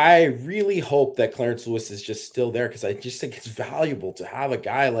 I really hope that Clarence Lewis is just still there, because I just think it's valuable to have a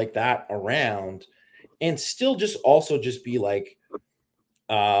guy like that around and still just be like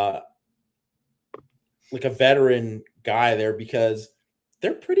a veteran guy there, because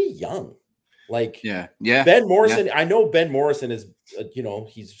they're pretty young. Like, Ben Morrison, I know Ben Morrison is,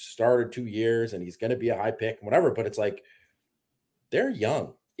 he's started 2 years and he's going to be a high pick and whatever, but it's like, they're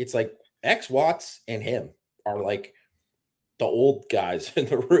young. It's like X Watts and him are like the old guys in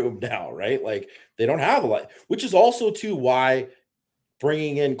the room now, right? Like, they don't have a lot, which is also too why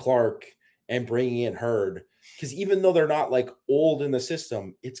bringing in Clark and bringing in Hurd, because even though they're not like old in the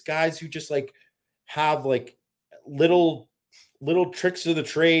system, it's guys who just like have like little tricks of the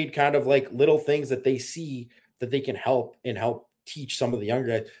trade, kind of like little things that they see that they can help teach some of the younger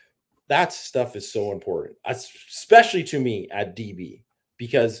guys. That stuff is so important, especially to me at DB,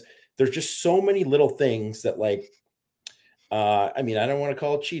 because there's just so many little things that like, I mean, I don't want to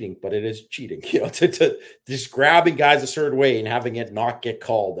call it cheating, but it is cheating, you know, to just grabbing guys a certain way and having it not get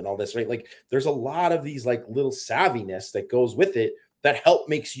called and all this, right? Like there's a lot of these like little savviness that goes with it that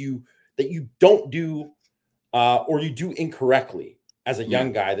makes you, that you don't do, or you do incorrectly as a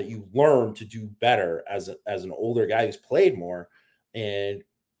young guy, that you learn to do better as an older guy who's played more, and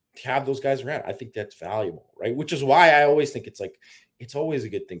to have those guys around. I think that's valuable, right? Which is why I always think it's like, it's always a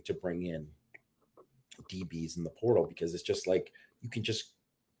good thing to bring in DBs in the portal, because it's just like you can just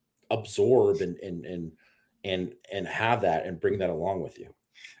absorb and have that and bring that along with you.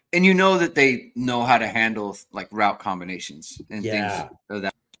 And you know that they know how to handle like route combinations and things of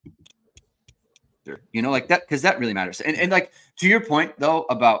that. You know, like that, because that really matters. And like to your point though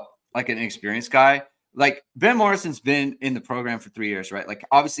about like an experienced guy, like Ben Morrison's been in the program for 3 years, right? Like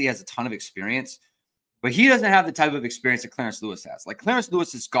obviously he has a ton of experience, but he doesn't have the type of experience that Clarence Lewis has. Like Clarence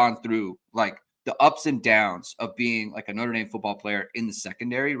Lewis has gone through like the ups and downs of being like a Notre Dame football player in the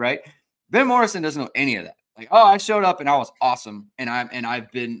secondary, right? Ben Morrison doesn't know any of that. Like, oh, I showed up and I was awesome, and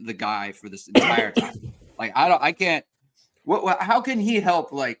I've been the guy for this entire time. Like, I can't. How can he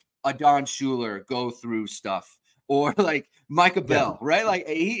help like a Don Schuler go through stuff, or like Micah Bell, right? Like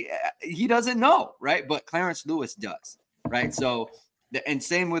he doesn't know, right? But Clarence Lewis does, right? So, and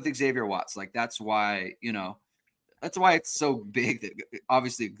same with Xavier Watts. Like that's why, you know, that's why it's so big that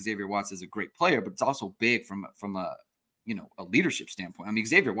obviously Xavier Watts is a great player, but it's also big from a, you know, a leadership standpoint. I mean,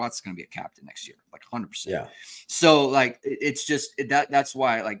 Xavier Watts is going to be a captain next year, like 100%. Yeah. So like, it's just that's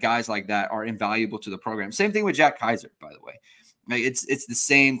why like guys like that are invaluable to the program. Same thing with Jack Kaiser, by the way. Like it's the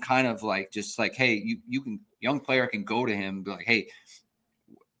same kind of like, just like, hey, you can, young player can go to him and be like, hey,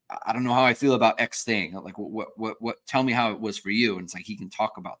 I don't know how I feel about X thing. Like what tell me how it was for you. And it's like, he can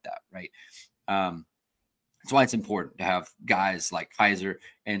talk about that. Right. That's why it's important to have guys like Kaiser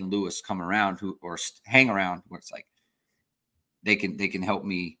and Lewis come around or hang around where it's like they can help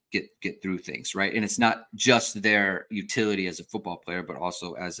me get through things, right? And it's not just their utility as a football player, but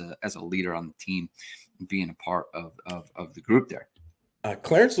also as a leader on the team and being a part of the group there.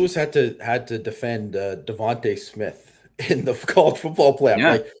 Clarence Lewis had to defend Devontae Smith in the college football playoff.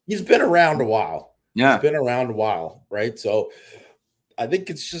 Yeah. Like he's been around a while. Yeah, he's been around a while, right? So I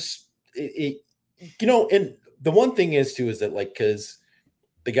think it's just you know, and the one thing is too, is that like, because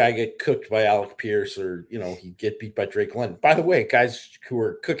the guy get cooked by Alec Pierce, or, you know, he get beat by Drake London. By the way, guys who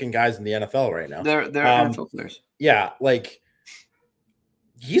are cooking guys in the NFL right now. They're NFL players. Yeah. Like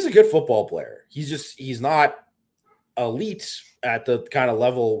he's a good football player. He's not elite at the kind of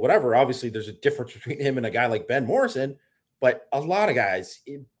level, whatever. Obviously there's a difference between him and a guy like Ben Morrison, but a lot of guys,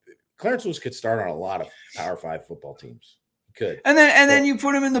 Clarence Lewis could start on a lot of Power 5 football teams. Could. And then you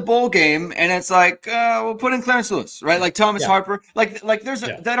put him in the bowl game, and it's like, we'll put in Clarence Lewis, right? Like Thomas Harper, like there's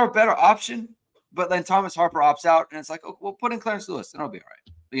that are better option, but then Thomas Harper opts out, and it's like, oh, we'll put in Clarence Lewis, and it'll be all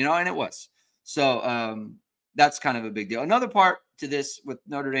right, you know. And it was. So that's kind of a big deal. Another part to this with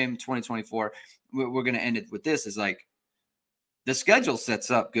Notre Dame 2024, we're going to end it with this, is like the schedule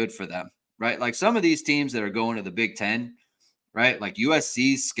sets up good for them, right? Like some of these teams that are going to the Big Ten, right? Like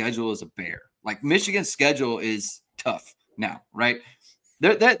USC's schedule is a bear. Like Michigan's schedule is tough now, right?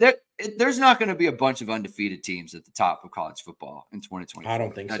 There's not going to be a bunch of undefeated teams at the top of college football in 2020. I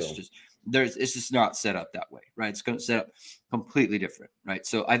don't think That's so. It's just not set up that way, right? It's going to set up completely different, right?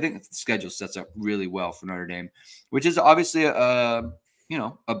 So I think the schedule sets up really well for Notre Dame, which is obviously a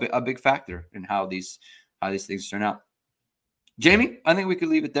big factor in how these things turn out. Jamie, I think we could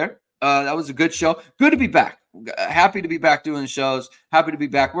leave it there. That was a good show. Good to be back. Happy to be back doing the shows. Happy to be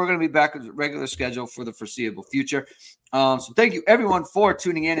back. We're going to be back with a regular schedule for the foreseeable future. So thank you, everyone, for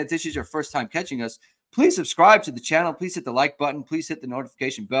tuning in. If this is your first time catching us, please subscribe to the channel. Please hit the like button. Please hit the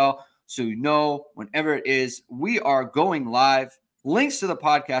notification bell so you know whenever it is we are going live. Links to the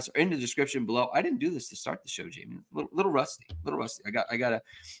podcast are in the description below. I didn't do this to start the show, Jamie. Little rusty. I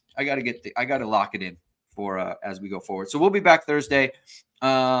gotta lock it in for as we go forward. So we'll be back Thursday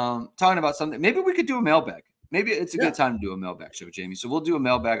talking about something. Maybe we could do a mailbag. Maybe it's a good time to do a mailbag show, Jamie. So we'll do a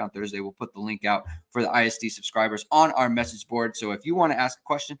mailbag on Thursday. We'll put the link out for the ISD subscribers on our message board. So if you want to ask a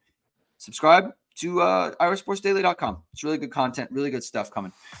question, subscribe to irasportsdaily.com. It's really good content, really good stuff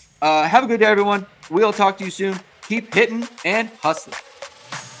coming. Have a good day, everyone. We'll talk to you soon. Keep hitting and hustling.